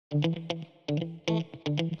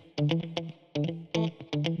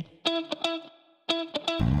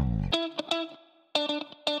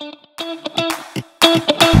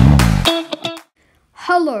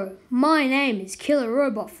Hello, my name is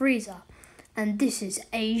KillerRobotFreezer, and this is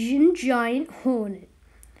Asian Giant Hornet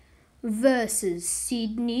versus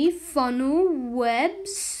Sydney Funnel Web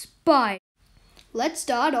Spider. Let's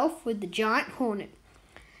start off with the Giant Hornet.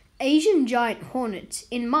 Asian Giant Hornets,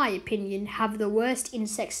 in my opinion, have the worst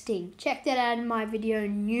insect sting. Check that out in my video,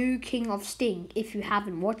 New King of Sting, if you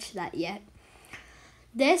haven't watched that yet.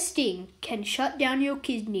 Their sting can shut down your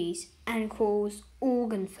kidneys and cause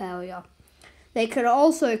organ failure. They could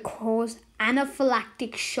also cause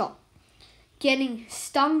anaphylactic shock. Getting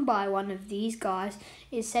stung by one of these guys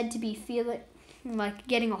is said to be feeling like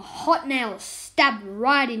getting a hot nail stabbed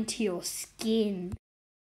right into your skin.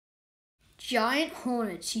 Giant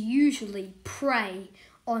hornets usually prey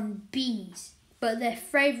on bees, but their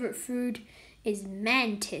favorite food is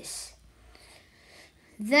mantis.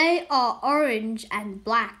 They are orange and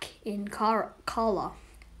black in color,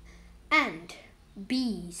 and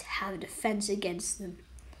bees have a defense against them.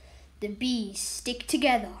 The bees stick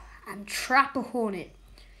together and trap a hornet.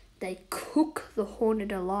 They cook the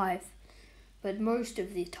hornet alive, but most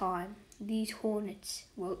of the time, these hornets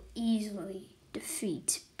will easily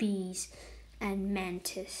defeat bees and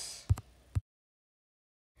mantis.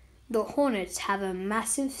 The hornets have a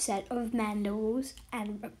massive set of mandibles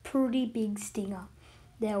and a pretty big stinger.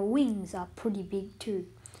 Their wings are pretty big too.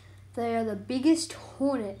 They are the biggest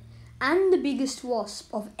hornet and the biggest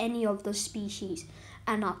wasp of any of the species,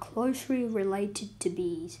 and are closely related to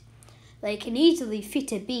bees. They can easily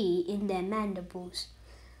fit a bee in their mandibles,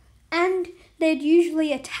 and they'd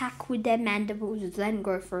usually attack with their mandibles, then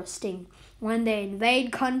go for a sting. When they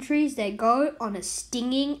invade countries, they go on a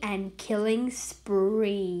stinging and killing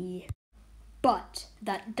spree. But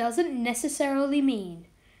that doesn't necessarily mean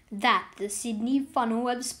that the Sydney funnel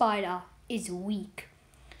web spider is weak.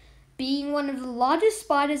 Being one of the largest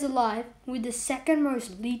spiders alive with the second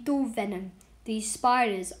most lethal venom, these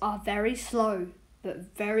spiders are very slow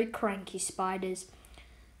but very cranky spiders,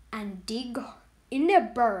 and dig in their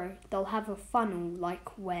burrow. They'll have a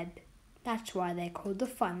funnel-like web. That's why they're called the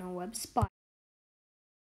funnel web spider.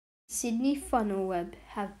 Sydney funnel web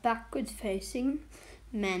have backwards facing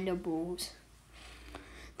mandibles.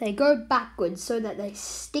 They go backwards so that they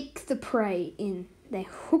stick the prey in. They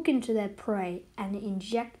hook into their prey and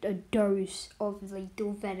inject a dose of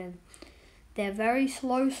lethal venom. They're very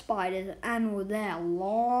slow spiders and were there a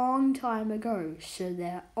long time ago, so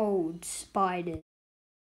they're old spiders.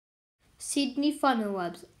 Sydney funnel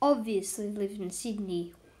webs obviously live in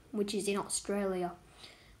Sydney, which is in Australia,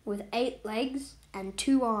 with 8 legs and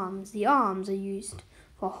 2 arms. The arms are used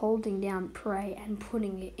for holding down prey and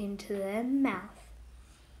putting it into their mouth.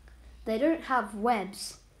 They don't have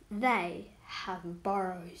webs, they have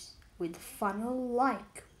burrows with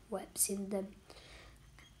funnel-like webs in them.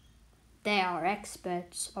 They are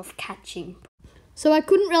experts of catching. So I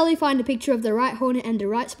couldn't really find a picture of the right hornet and the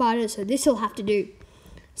right spider, so this will have to do.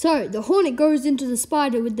 So the hornet goes into the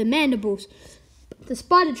spider with the mandibles. The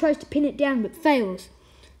spider tries to pin it down but fails.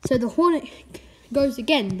 So the hornet goes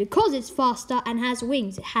again. Because it's faster and has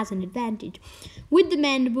wings, it has an advantage with the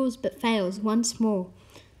mandibles but fails once more.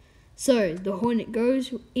 So the hornet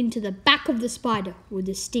goes into the back of the spider with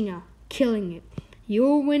the stinger, killing it.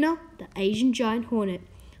 Your winner, the Asian Giant Hornet.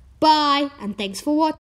 Bye, and thanks for watching.